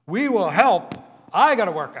 We will help. I got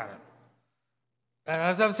to work at it. And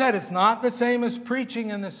as I've said, it's not the same as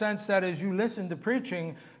preaching in the sense that as you listen to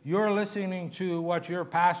preaching, you're listening to what your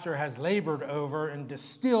pastor has labored over and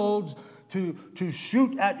distilled to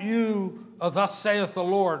shoot at you, thus saith the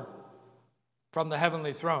Lord, from the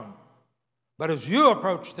heavenly throne. But as you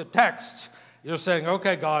approach the text, you're saying,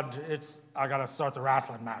 okay, God, I got to start the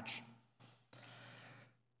wrestling match.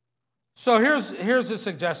 So here's a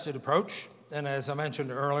suggested approach. And as I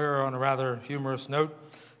mentioned earlier on a rather humorous note,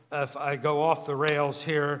 if I go off the rails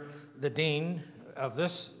here, the dean of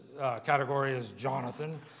this category is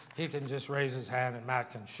Jonathan. He can just raise his hand and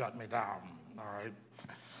Matt can shut me down, all right?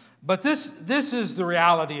 But this is the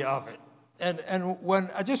reality of it. And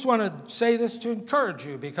when I just want to say this to encourage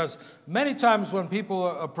you, because many times when people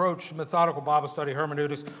approach methodical Bible study,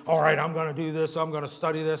 hermeneutics, all right, I'm going to do this, I'm going to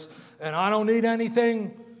study this, and I don't need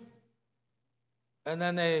anything, and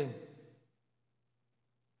then they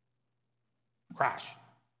crash.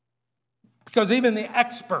 Because even the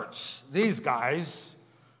experts, these guys,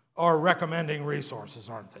 are recommending resources,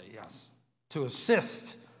 aren't they? Yes, to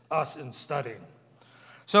assist us in studying.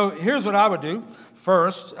 So here's what I would do.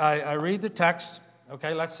 First, I read the text.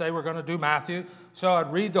 Okay, let's say we're going to do Matthew. So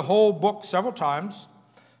I'd read the whole book several times.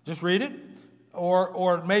 Just read it.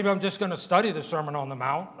 Or maybe I'm just going to study the Sermon on the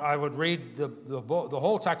Mount. I would read the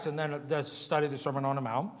whole text and then just study the Sermon on the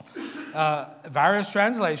Mount. Various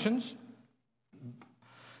translations.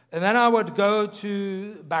 And then I would go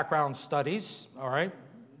to background studies, all right?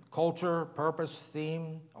 Culture, purpose,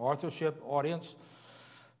 theme, authorship, audience.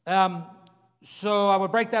 So I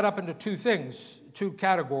would break that up into two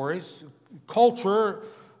categories. Culture,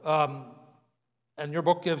 and your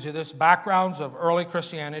book gives you this, Backgrounds of Early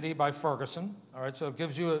Christianity by Ferguson. All right, so it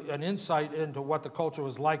gives you an insight into what the culture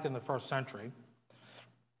was like in the first century.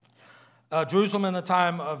 Jerusalem in the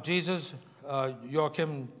time of Jesus,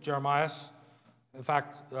 Joachim Jeremias. In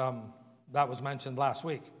fact, that was mentioned last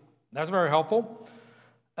week. That's very helpful.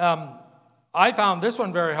 I found this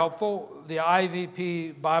one very helpful, the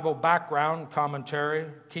IVP Bible Background Commentary,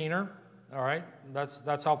 Keener. All right,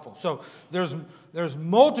 that's helpful. So there's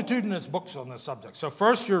multitudinous books on this subject. So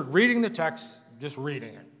first you're reading the text, just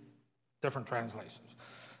reading it, different translations.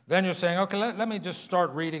 Then you're saying, okay, let me just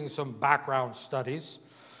start reading some background studies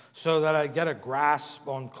so that I get a grasp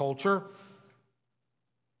on culture.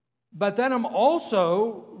 But then I'm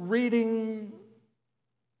also reading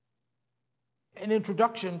an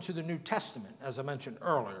introduction to the New Testament, as I mentioned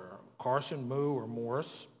earlier, Carson, Moo, or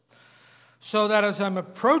Morris, so that as I'm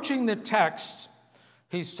approaching the text,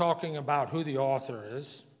 he's talking about who the author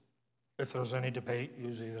is, if there's any debate.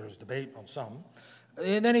 Usually there's debate on some.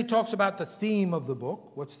 And then he talks about the theme of the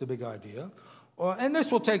book, what's the big idea. And this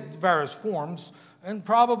will take various forms, and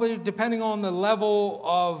probably depending on the level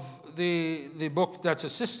of the book that's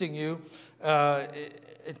assisting you,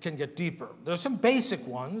 it can get deeper. There's some basic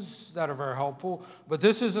ones that are very helpful, but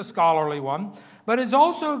this is a scholarly one. But it's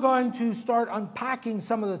also going to start unpacking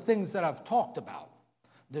some of the things that I've talked about,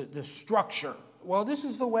 the structure. Well, this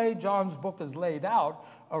is the way John's book is laid out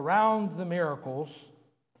around the miracles,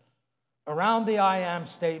 around the I am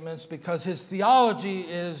statements, because his theology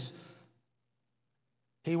is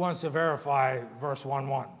he wants to verify verse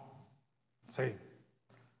 1:1. See?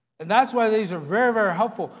 And that's why these are very, very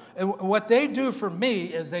helpful. And what they do for me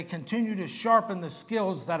is they continue to sharpen the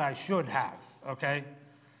skills that I should have, okay?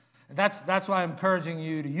 That's why I'm encouraging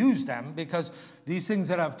you to use them, because these things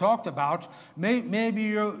that I've talked about, maybe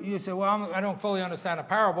you say, well, I don't fully understand a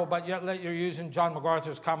parable, but yet you're using John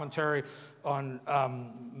MacArthur's commentary on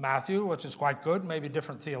Matthew, which is quite good, maybe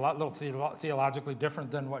different, theologically different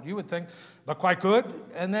than what you would think, but quite good.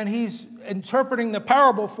 And then he's interpreting the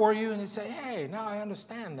parable for you, and you say, hey, now I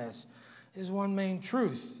understand this. Is one main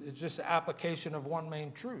truth. It's just an application of one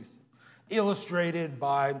main truth, illustrated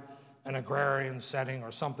by an agrarian setting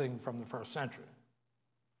or something from the first century.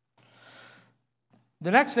 The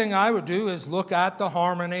next thing I would do is look at the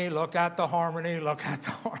harmony, look at the harmony, look at the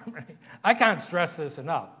harmony. I can't stress this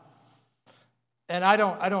enough. And I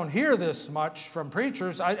don't hear this much from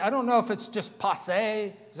preachers. I don't know if it's just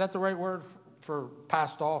passé. Is that the right word for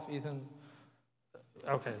passed off, Ethan?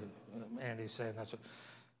 Okay, Andy's saying that's it.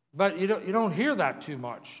 But you don't hear that too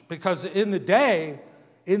much, because in the day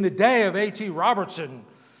of A.T. Robertson,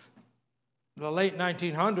 the late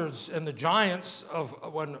 1900s, and the giants of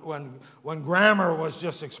when grammar was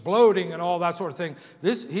just exploding and all that sort of thing,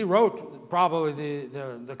 he wrote probably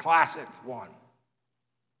the classic one.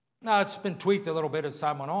 Now, it's been tweaked a little bit as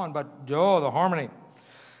time went on, but the harmony.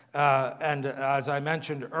 And as I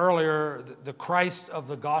mentioned earlier, the Christ of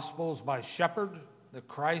the Gospels by Shepherd. The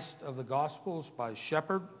Christ of the Gospels by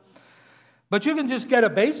Shepherd. But you can just get a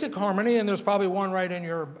basic harmony, and there's probably one right in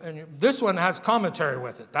your... This one has commentary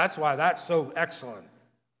with it. That's why that's so excellent.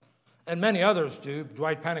 And many others do.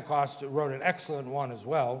 Dwight Pentecost wrote an excellent one as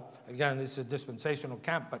well. Again, it's a dispensational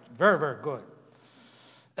camp, but very, very good.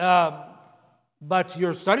 But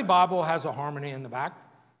your study Bible has a harmony in the back.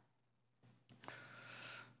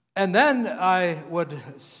 And then I would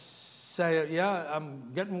say, yeah,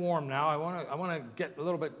 I'm getting warm now. I want to get a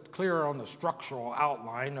little bit clearer on the structural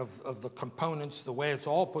outline of the components, the way it's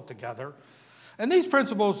all put together. And these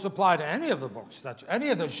principles apply to any of the books, any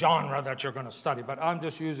of the genre that you're going to study, but I'm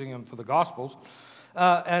just using them for the Gospels.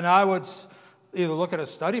 And I would either look at a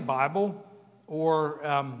study Bible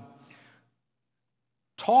or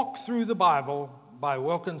Talk Through the Bible by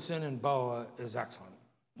Wilkinson and Boa is excellent.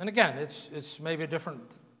 And again, it's maybe a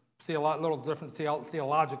little different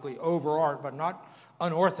theologically over art, but not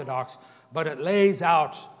unorthodox, but it lays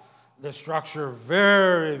out the structure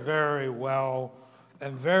very, very well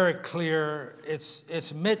and very clear.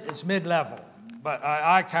 It's mid-level, but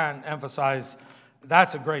I can't emphasize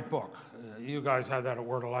that's a great book. You guys had that at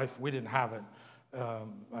Word of Life. We didn't have it.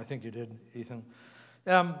 I think you did, Ethan.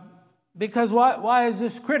 Because why is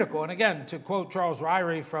this critical? And again, to quote Charles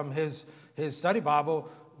Ryrie from his study Bible,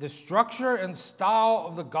 the structure and style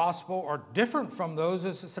of the gospel are different from those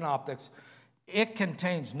of the synoptics. It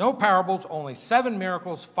contains no parables, only 7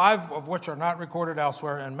 miracles, 5 of which are not recorded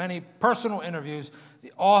elsewhere, and many personal interviews.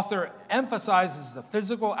 The author emphasizes the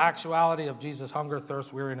physical actuality of Jesus' hunger,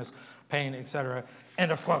 thirst, weariness, pain, etc.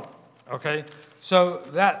 End of quote. Okay? So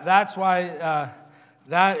that's why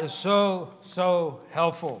that is so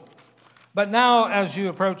helpful. But now, as you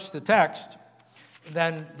approach the text,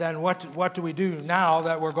 then what do we do now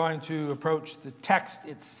that we're going to approach the text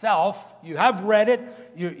itself? You have read it.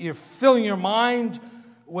 You're filling your mind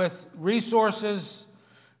with resources.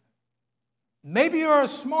 Maybe you're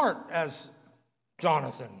as smart as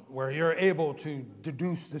Jonathan, where you're able to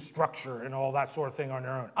deduce the structure and all that sort of thing on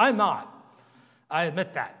your own. I'm not. I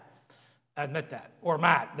admit that. Or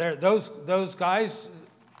Matt. Those guys,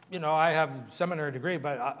 I have a seminary degree,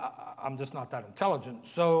 but I'm just not that intelligent.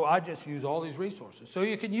 So I just use all these resources. So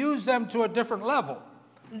you can use them to a different level.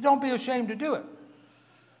 Don't be ashamed to do it.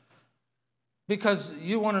 Because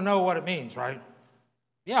you want to know what it means, right?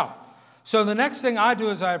 Yeah. So the next thing I do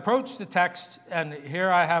is I approach the text, and here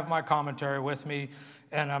I have my commentary with me,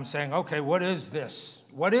 and I'm saying, okay, what is this?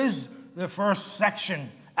 What is the first section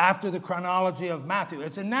after the chronology of Matthew?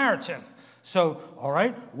 It's a narrative. So, all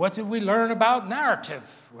right, what did we learn about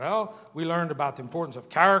narrative? Well, we learned about the importance of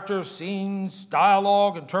characters, scenes,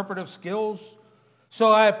 dialogue, interpretive skills.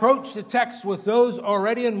 So I approached the text with those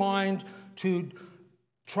already in mind to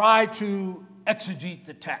try to exegete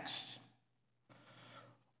the text.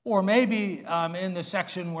 Or maybe in the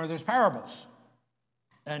section where there's parables,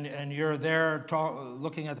 and you're there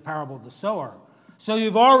looking at the parable of the sower. So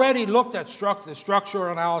you've already looked at the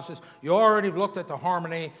structural analysis, you already looked at the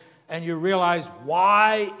harmony, and you realize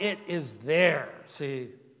why it is there. See,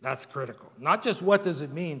 that's critical. Not just what does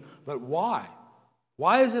it mean, but why.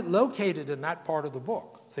 Why is it located in that part of the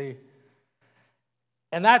book? See?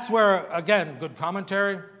 And that's where, again, good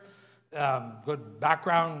commentary, good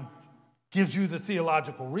background gives you the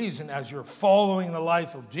theological reason as you're following the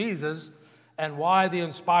life of Jesus, and why the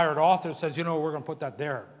inspired author says, you know, we're going to put that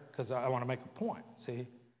there because I want to make a point, see?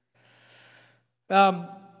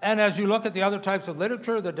 And as you look at the other types of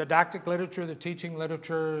literature, the didactic literature, the teaching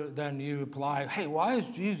literature, then you apply, hey, why is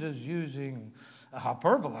Jesus using a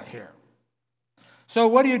hyperbola here? So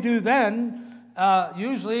what do you do then?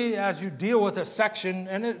 Usually as you deal with a section,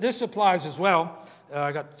 and this applies as well,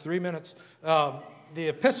 I got 3 minutes, the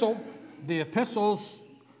epistles,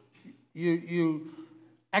 you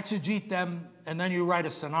exegete them, and then you write a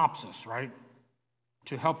synopsis, right?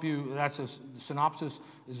 To help you, the synopsis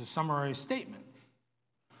is a summary statement.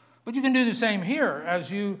 But you can do the same here.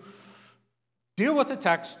 As you deal with the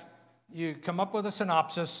text, you come up with a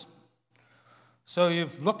synopsis. So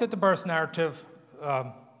you've looked at the birth narrative,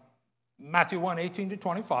 Matthew 1, 18 to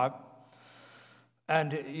 25,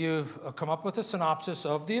 and you've come up with a synopsis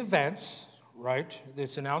of the events, right?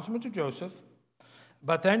 This announcement to Joseph.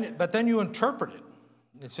 But then you interpret it.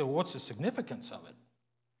 You say, well, what's the significance of it?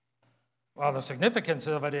 Well, the significance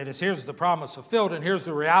of it is here's the promise fulfilled, and here's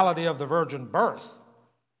the reality of the virgin birth.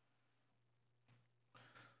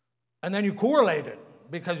 And then you correlate it,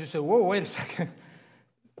 because you say, whoa, wait a second.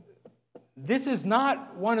 This is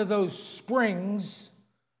not one of those springs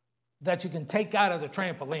that you can take out of the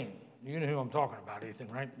trampoline. You know who I'm talking about, Ethan,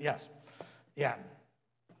 right? Yes. Yeah.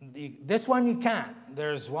 This one you can't.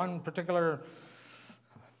 There's one particular,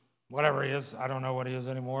 whatever he is, I don't know what he is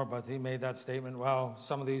anymore, but he made that statement, well,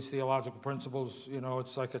 some of these theological principles, you know,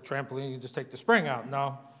 it's like a trampoline, you just take the spring out.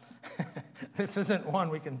 No, this isn't one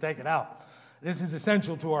we can take it out. This is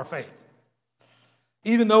essential to our faith.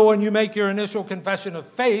 Even though when you make your initial confession of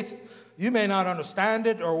faith, you may not understand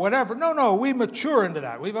it or whatever. No, we mature into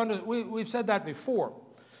that. We've said that before.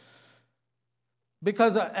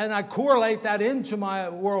 And I correlate that into my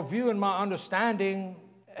worldview and my understanding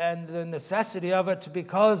and the necessity of it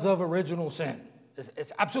because of original sin.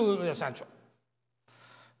 It's absolutely essential.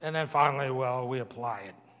 And then finally, well, we apply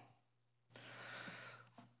it.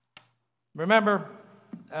 Remember,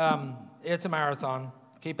 it's a marathon.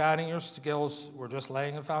 Keep adding your skills. We're just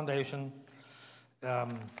laying a foundation.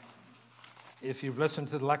 If you've listened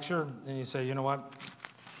to the lecture and you say, you know what,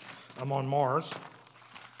 I'm on Mars,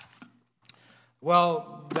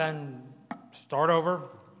 well, then start over,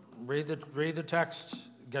 read the text,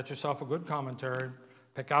 get yourself a good commentary,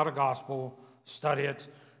 pick out a gospel, study it,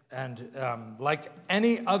 and like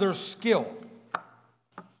any other skill,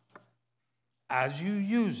 as you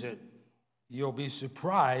use it, you'll be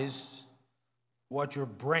surprised what your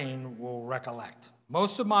brain will recollect.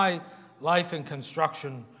 Most of my life in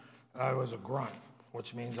construction, I was a grunt,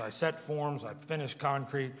 which means I set forms, I finished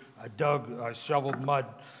concrete, I dug, I shoveled mud,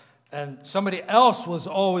 and somebody else was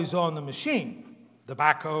always on the machine, the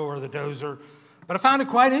backhoe or the dozer. But I found it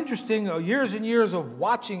quite interesting, years and years of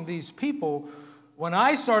watching these people. When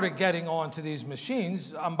I started getting onto these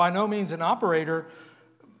machines, I'm by no means an operator,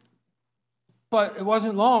 but it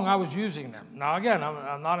wasn't long I was using them. Now again,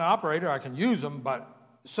 I'm not an operator, I can use them, but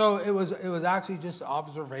so it was actually just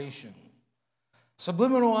observation.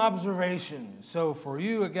 Subliminal observation. So for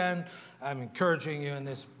you, again, I'm encouraging you in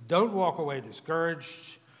this. Don't walk away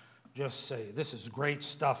discouraged. Just say, this is great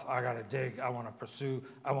stuff. I got to dig. I want to pursue.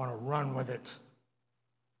 I want to run with it.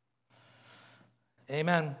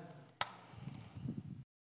 Amen.